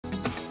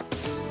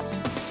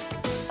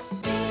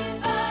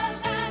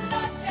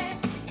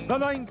the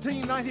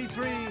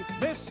 1993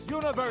 Miss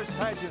Universe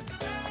pageant.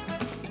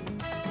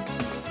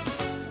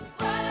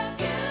 What a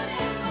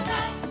beautiful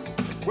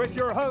night. With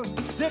your host,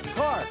 Dick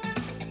Clark.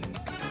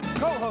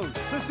 Co-host,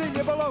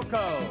 Cecilia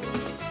Boloco.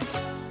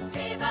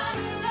 Viva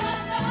la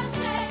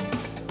noche.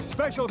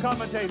 Special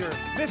commentator,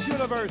 Miss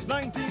Universe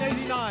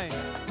 1989,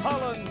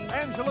 Holland's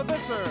Angela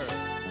Visser.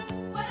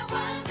 What a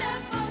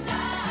wonderful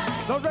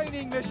night. The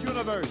reigning Miss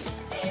Universe,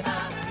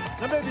 Viva.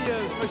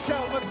 Namibia's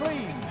Michelle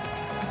McLean.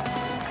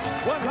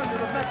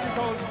 100 of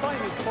Mexico's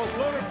finest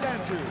folkloric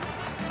dancers.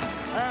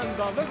 And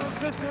the Little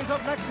Sisters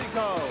of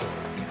Mexico.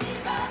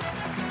 Viva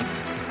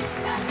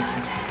la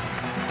noche.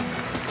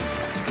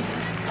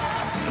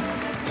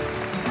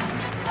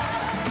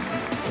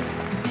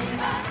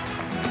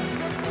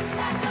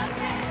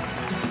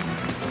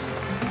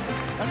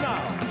 And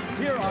now,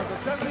 here are the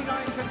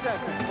 79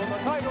 contestants for the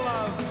title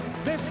of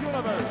Miss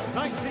Universe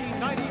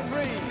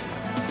 1993.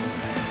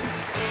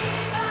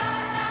 Viva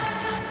la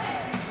noche.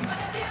 What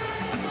a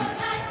beautiful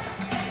night.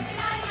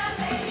 79 young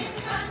ladies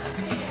run the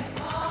big and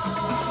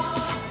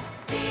small.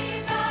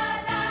 Viva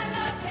la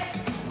noche.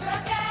 We're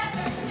all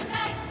gathered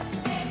tonight to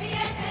say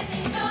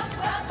bienvenidos,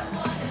 welcome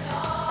one and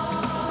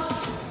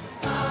all.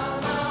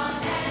 Come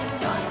on and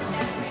join us,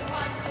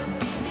 everyone. We'll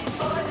see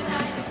before the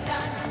night is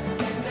done.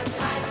 There's a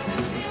time to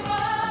be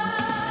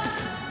won.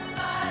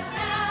 But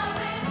now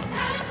it's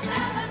time to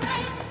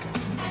celebrate,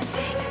 and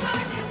we can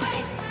hardly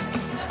wait.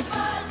 The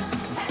fun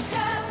has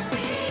just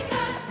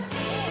begun.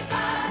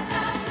 Viva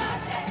la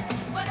noche.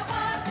 What a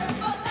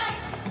wonderful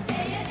night.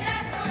 May it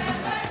last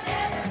forever,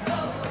 never go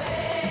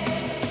away.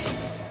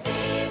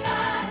 Viva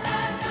la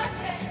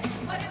noche.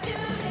 What a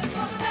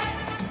beautiful sight.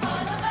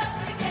 All of us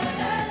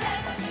together, let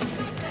the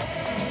music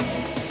play.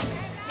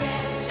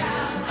 Yes,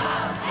 shout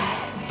out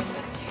and give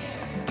a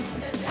cheer.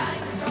 The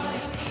time is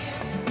drawing near.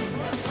 It's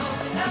the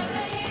moment of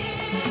the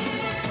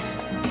year.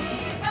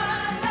 Viva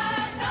la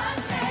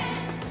noche.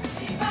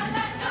 Viva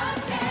la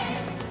noche.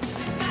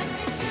 Tonight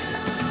is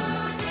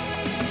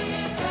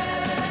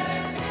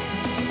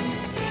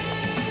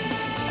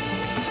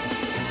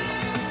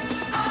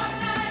all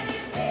night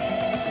is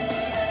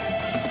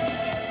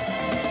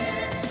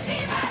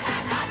Viva la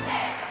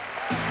noche.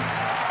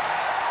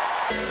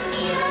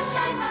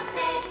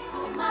 Irashaimase,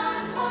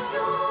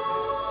 kumanhoyo.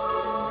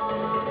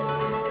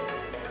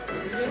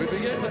 We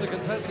begin with the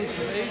contestants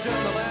from Asia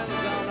and the lands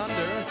down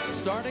under,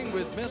 starting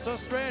with Miss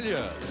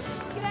Australia.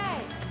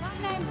 G'day, my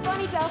name's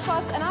Bonnie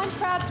Delphos and I'm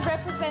proud to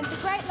represent the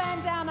great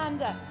land down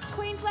under,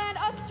 Queensland,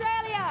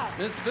 Australia.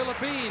 Miss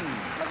Philippines.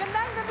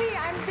 Magandang gabi,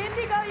 I'm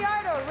Dindy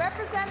Gallardo,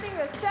 representing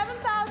the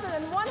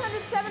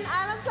 7,107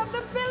 islands of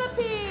the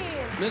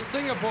Philippines. Miss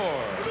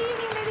Singapore. Good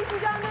evening, ladies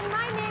and gentlemen.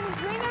 My name is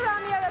Rina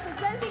Ramya,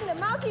 representing the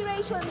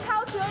multiracial and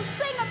cultural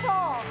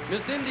Singapore.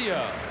 Miss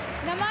India.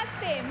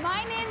 Namaste,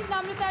 my name is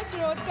Namrata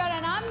Shirodkar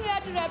and I'm here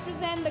to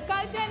represent the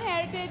culture and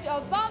heritage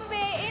of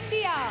Bombay,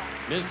 India.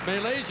 Miss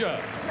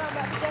Malaysia.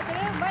 Selamat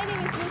sejahtera. My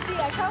name is Lucy.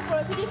 I come from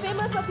a city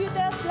famous of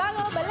Utah,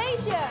 Selangor,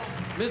 Malaysia.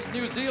 Miss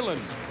New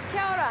Zealand.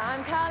 Kia ora,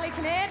 I'm Carly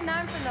Kinnaird and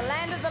I'm from the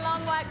land of the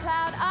long white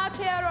cloud,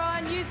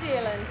 Aotearoa, New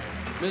Zealand.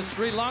 Miss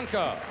Sri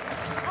Lanka.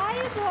 Hi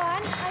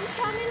everyone, I'm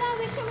Chamila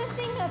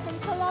Wickramasinghe from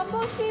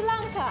Colombo, Sri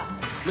Lanka.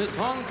 Miss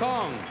Hong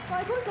Kong. 各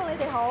位觀眾，你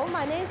哋好。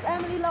My name is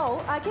Emily Low.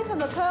 I came from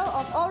the Pearl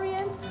of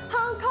Orient,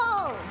 Hong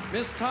Kong.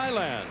 Miss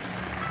Thailand.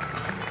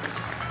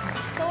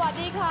 สวัส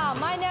ดีค่ะ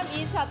My name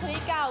is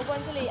Chatrika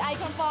Ubansili. I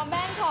come from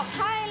Bangkok,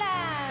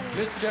 Thailand.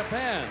 Miss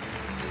Japan.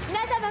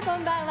 皆さんこ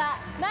んばんは。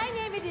My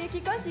name is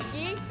Yukiko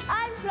Shiki.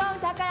 I'm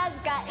from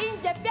Takarazuka in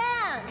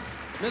Japan.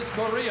 Miss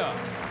Korea.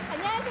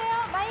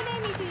 안녕하세요. My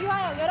name is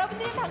유하영.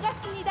 여러분들이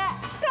반갑습니다.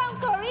 From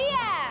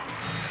Korea.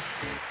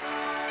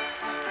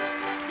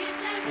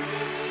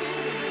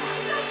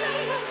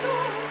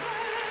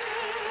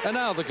 And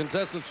now the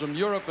contestants from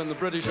Europe and the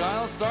British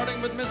Isles,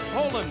 starting with Miss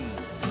Poland.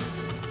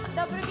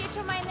 Dobry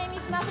wieczór. My name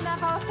is Martyna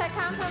Faust. I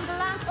come from the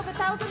land of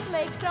 1,000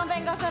 lakes from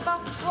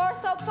Węgorzewo,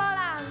 Warsaw,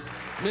 Poland.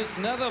 Miss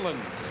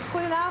Netherlands.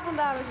 Goedenavond,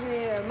 dames en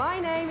heren. My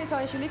name is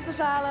Angelique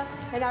Verzalen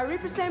and I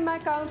represent my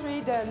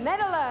country, the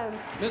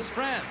Netherlands. Miss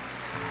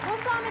France.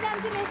 Bonsoir,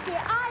 mesdames et messieurs.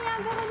 I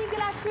am Véronique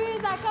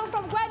Delacruz. I come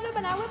from Guadeloupe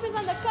and I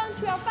represent the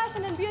country of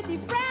fashion and beauty,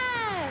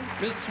 France.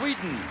 Miss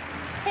Sweden.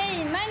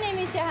 Hey, my name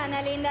is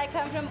Johanna Lind. I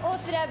come from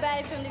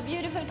Åtvidaberg from the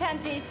beautiful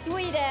country,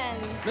 Sweden.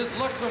 Miss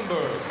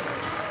Luxembourg.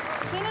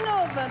 Schönen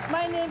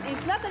My name is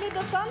Nathalie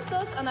Dos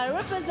Santos and I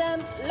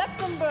represent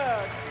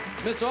Luxembourg.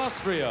 Miss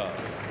Austria.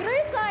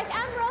 Grüß euch,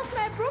 I'm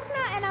Rosemary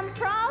Bruckner and I'm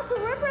proud to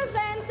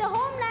represent the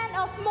homeland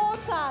of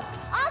Mozart,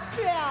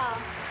 Austria.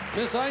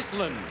 Miss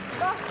Iceland.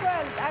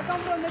 Goedemorgen, I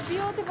come from the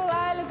beautiful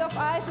island of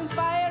Ice and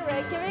Fire,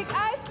 Reykjavik,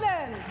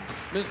 Iceland.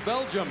 Miss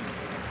Belgium.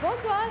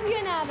 Bonsoir,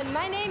 goedenavond.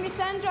 My name is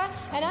Sandra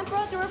and I'm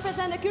proud to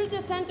represent the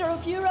Culture Center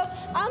of Europe,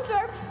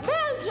 Antwerp,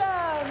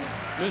 Belgium.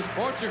 Miss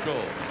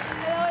Portugal.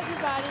 Hello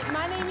everybody,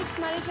 my name is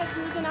Marisa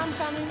Cruz and I'm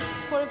coming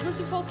for a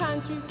beautiful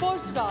country,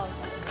 Portugal.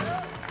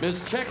 Miss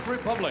Czech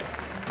Republic.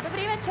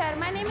 Dobrý večer,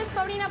 my name is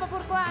Paulina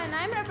Popurková and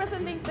I'm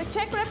representing the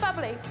Czech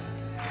Republic.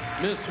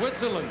 Miss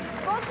Switzerland.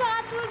 Bonsoir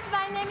à tous,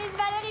 my name is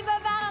Valérie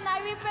Bavard and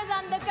I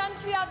represent the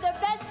country of the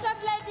best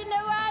chocolate in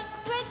the world,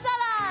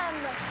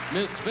 Switzerland.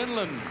 Miss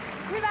Finland.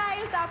 Hyvää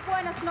iltaa,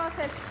 buenas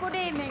noches, good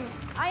evening.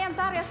 I am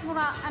Tarja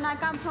Smura and I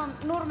come from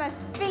Nurmes,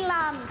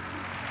 Finland.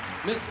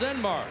 Miss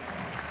Denmark.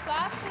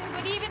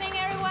 Good evening,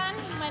 everyone.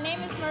 My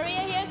name is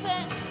Maria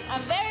Hirsen.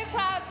 I'm very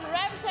proud to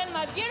represent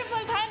my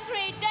beautiful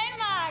country,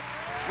 Denmark.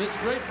 Miss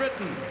Great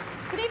Britain.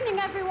 Good evening,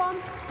 everyone.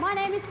 My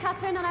name is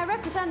Catherine and I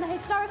represent the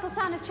historical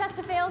town of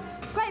Chesterfield,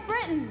 Great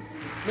Britain.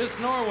 Miss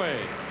Norway.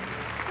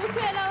 God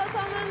kväll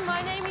allesammans.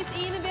 My name is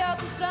Ine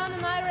Beate Strand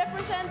and I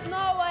represent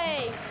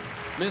Norway.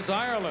 Miss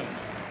Ireland.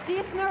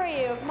 Dear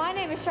Snurriu, my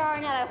name is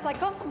Sharon Ellis. I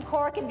come from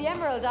Cork in the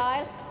Emerald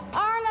Isle,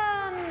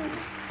 Ireland.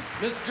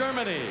 Miss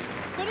Germany.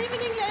 Good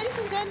evening, ladies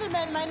and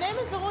gentlemen. My name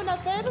is Verona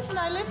Felbusch and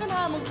I live in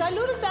Hamburg.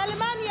 Saludos de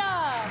Alemania.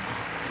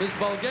 Miss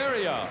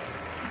Bulgaria.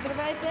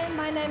 Здравейте,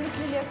 my name is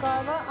Lilia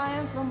Kava. I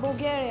am from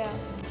Bulgaria.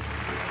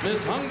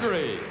 Miss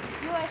Hungary.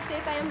 Jó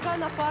estét, I am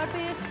Zsanna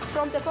Parti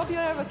from the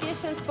popular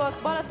vacation spot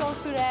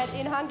Balatonfüred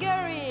in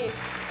Hungary.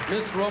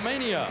 Miss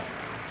Romania.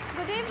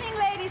 Good evening,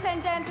 ladies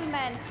and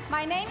gentlemen.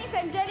 My name is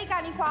Angelica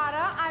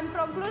Nicoara. I'm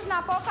from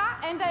Cluj-Napoca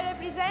and I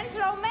represent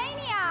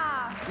Romania.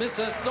 Miss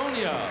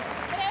Estonia.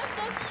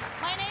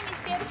 My name is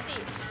Kirsti.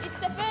 It's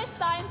the first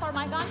time for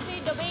my country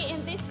to be in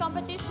this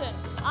competition.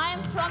 I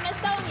am from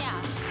Estonia.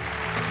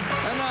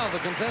 And now the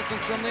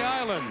contestants from the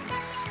islands.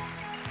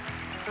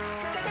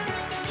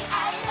 The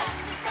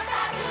island is a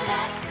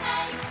fabulous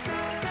night.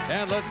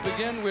 And let's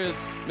begin with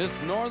Miss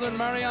Northern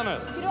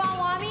Marianas.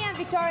 Wami and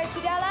Victoria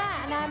Tudela,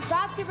 and I'm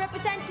proud to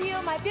represent to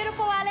you my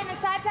beautiful island of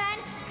Saipan,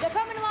 the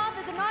Commonwealth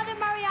of the Northern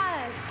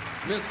Marianas.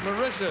 Miss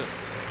Mauritius.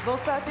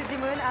 Bonsoir tout le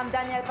monde, I'm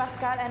Danielle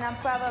Pascal and I'm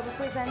proud of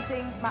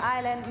representing my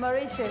island,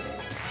 Mauritius.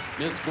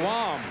 Miss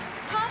Guam.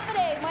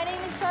 Confident. My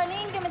name is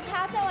Charlene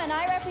Gamatato and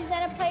I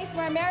represent a place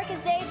where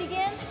America's Day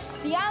begins,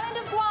 the island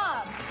of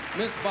Guam.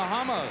 Miss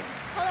Bahamas.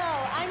 Hello,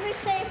 I'm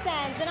Riche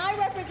Sands and I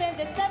represent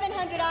the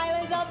 700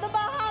 islands of the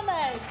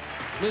Bahamas.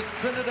 Miss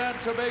Trinidad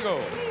Tobago.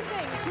 Good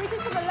evening.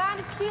 Greetings from the land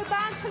of steel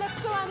band,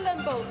 calypso and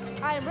limbo.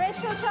 I am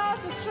Rachel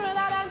Charles, Miss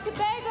Trinidad and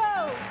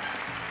Tobago.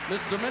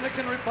 Miss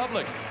Dominican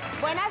Republic.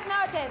 Buenas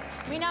noches.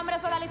 Mi nombre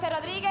es Odalice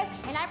Rodriguez,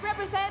 and I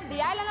represent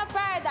the island of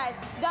paradise,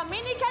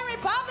 Dominican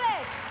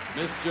Republic.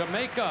 Miss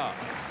Jamaica.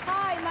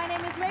 Hi, my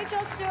name is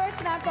Rachel Stewart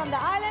and I'm from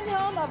the island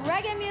home of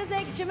reggae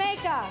music,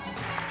 Jamaica.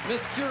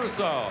 Miss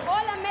Curacao.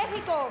 Hola,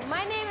 Mexico.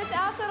 My name is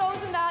Elsa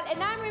Rosendahl,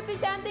 and I'm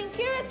representing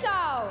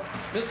Curacao.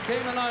 Miss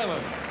Cayman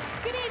Islands.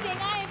 Good evening,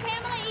 I am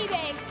Pamela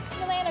Ebanks, from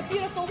the land of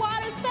beautiful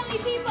waters, friendly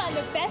people, and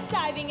the best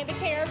diving in the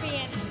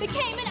Caribbean, the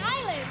Cayman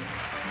Islands.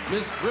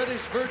 Miss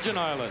British Virgin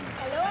Islands.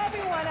 Hello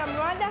everyone, I'm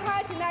Rhonda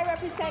Hodge and I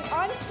represent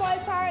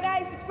Unspoiled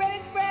Paradise,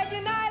 British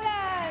Virgin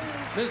Islands.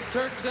 Miss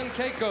Turks and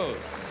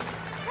Caicos.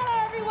 Hello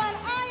everyone,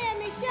 I am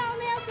Michelle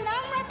Mills and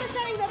I'm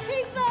representing the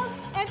peaceful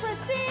and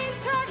pristine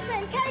Turks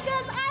and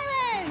Caicos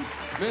Islands.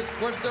 Miss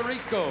Puerto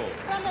Rico.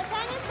 From the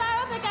shining star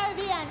of the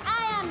Caribbean,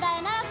 I am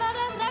Diana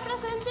Torres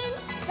representing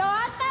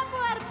Toalta,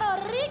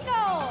 Puerto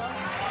Rico.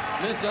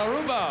 Miss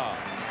Aruba.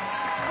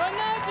 Buenas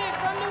noches,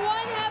 from the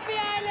one happy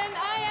island,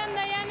 I am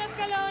Diana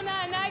Scalona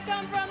and I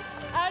come from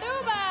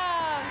Aruba.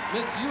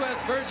 Miss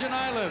U.S. Virgin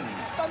Islands.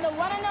 From the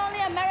one and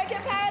only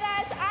American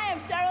Paradise, I am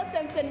Cheryl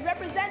Simpson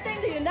representing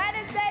the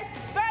United States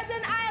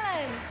Virgin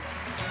Islands.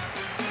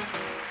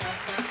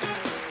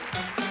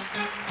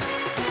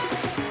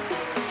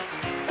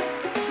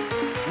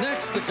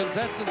 Next, the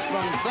contestants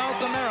from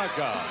South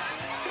America.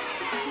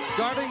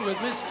 Starting with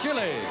Miss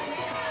Chile.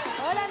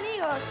 Hola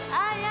amigos,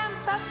 I am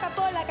Steph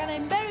Capolac and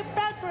I'm very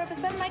proud to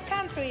represent my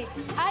country.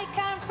 I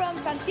come from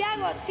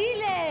Santiago,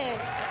 Chile.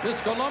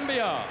 Miss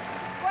Colombia.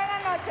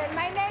 Buenas noches.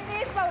 My name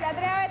is Paula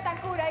Andrea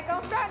Betancur. I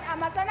come from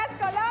Amazonas,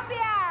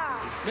 Colombia.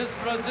 Miss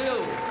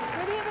Brazil.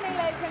 Good evening,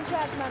 ladies and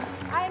gentlemen.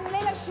 I am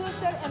Leila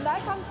Schuster and I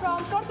come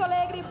from Porto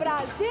Alegre,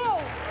 Brazil.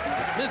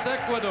 Miss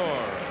Ecuador.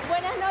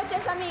 Buenas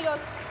noches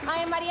amigos,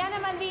 I am Mariana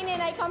Mandini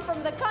and I come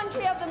from the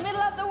country of the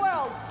middle of the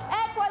world,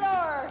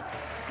 Ecuador.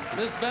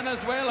 Miss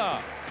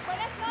Venezuela.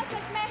 Buenas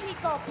noches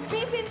Mexico,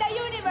 peace in the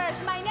universe.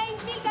 My name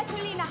is Milka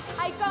Chulina.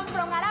 I come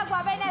from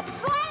Aragua,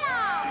 Venezuela.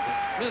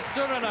 Miss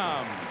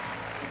Suriname.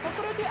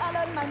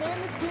 My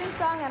name is Jin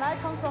Sang and I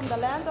come from the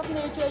land of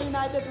nature,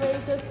 United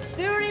Races,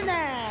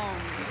 Suriname.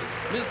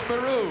 Miss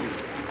Peru.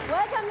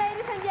 Welcome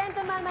ladies and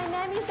gentlemen, my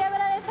name is Deborah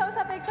de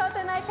Sousa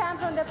Peixoto and I come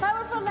from the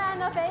powerful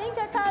land of the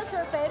Inca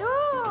culture,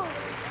 Peru.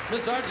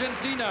 Miss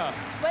Argentina.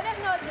 Buenas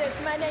noches,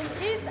 my name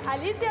is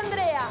Alicia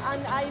Andrea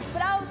and I'm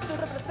proud to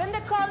represent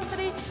the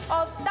country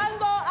of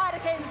Tango,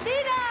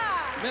 Argentina.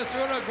 Miss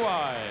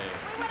Uruguay.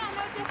 Muy buenas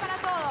noches para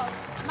todos.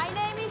 My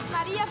name is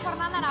María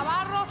Fernanda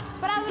Navarro,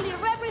 proudly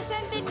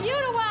representing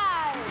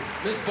Uruguay.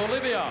 Miss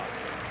Bolivia.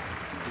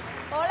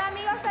 Hola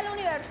amigos del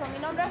universo, mi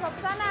nombre es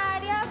Roxana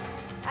Arias.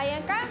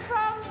 I come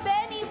from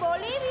Beni,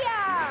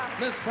 Bolivia.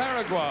 Miss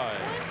Paraguay.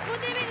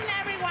 Good evening,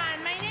 everyone.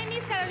 My name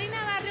is Carolina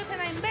Barrios,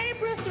 and I'm very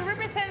proud to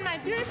represent my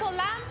beautiful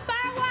land,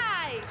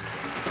 Paraguay.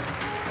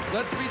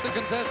 Let's meet the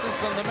contestants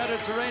from the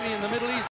Mediterranean, the Middle East.